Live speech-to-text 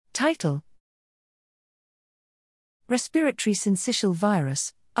Title: Respiratory Syncytial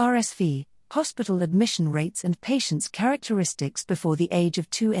Virus, RSV, Hospital Admission Rates and Patients' Characteristics Before the Age of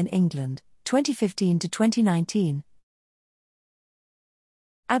 2 in England, 2015 to 2019.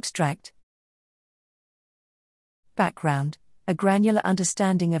 Abstract. Background: a granular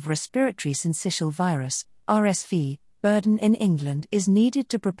understanding of respiratory syncytial virus, RSV, burden in England is needed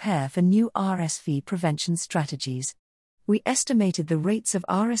to prepare for new RSV prevention strategies. We estimated the rates of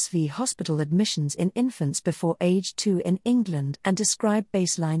RSV hospital admissions in infants before age 2 in England and describe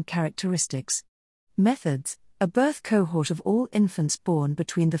baseline characteristics. Methods: a birth cohort of all infants born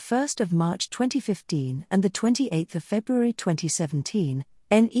between the 1st of March 2015 and the 28th of February 2017,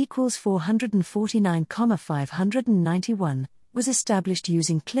 N equals 449,591, was established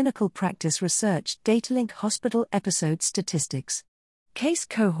using clinical practice research datalink hospital episode statistics. Case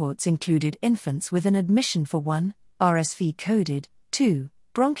cohorts included infants with an admission for 1. RSV coded, 2.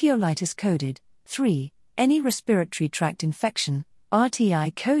 Bronchiolitis coded, 3. Any respiratory tract infection,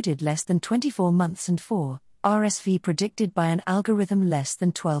 RTI coded less than 24 months and 4. RSV predicted by an algorithm less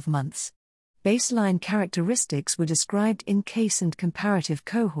than 12 months. Baseline characteristics were described in case and comparative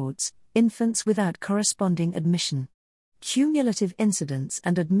cohorts, infants without corresponding admission. Cumulative incidence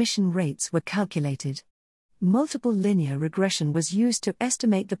and admission rates were calculated. Multiple linear regression was used to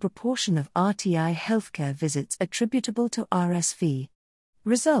estimate the proportion of RTI healthcare visits attributable to RSV.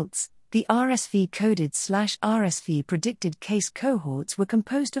 Results: the RSV-coded/RSV predicted case cohorts were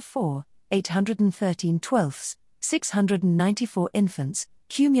composed of 4, 813 twelfths, 694 infants,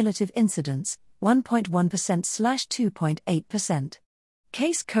 cumulative incidence, 1.1%/2.8%.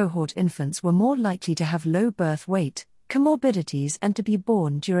 Case cohort infants were more likely to have low birth weight, comorbidities and to be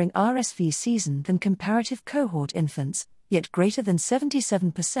born during RSV season than comparative cohort infants, yet greater than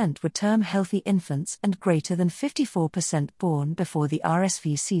 77% were term-healthy infants and greater than 54% born before the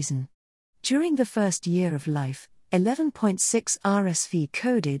RSV season. During the first year of life, 11.6 RSV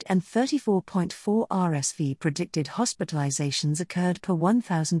coded and 34.4 RSV predicted hospitalizations occurred per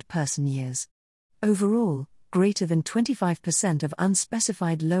 1,000 person-years. Overall, greater than 25% of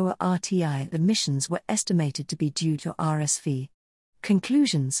unspecified lower RTI admissions were estimated to be due to RSV.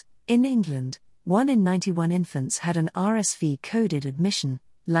 Conclusions: in England, 1 in 91 infants had an RSV-coded admission,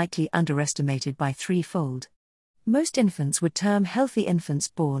 likely underestimated by threefold. Most infants were term-healthy infants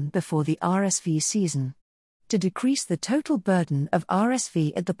born before the RSV season. To decrease the total burden of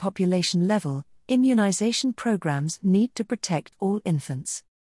RSV at the population level, immunization programs need to protect all infants.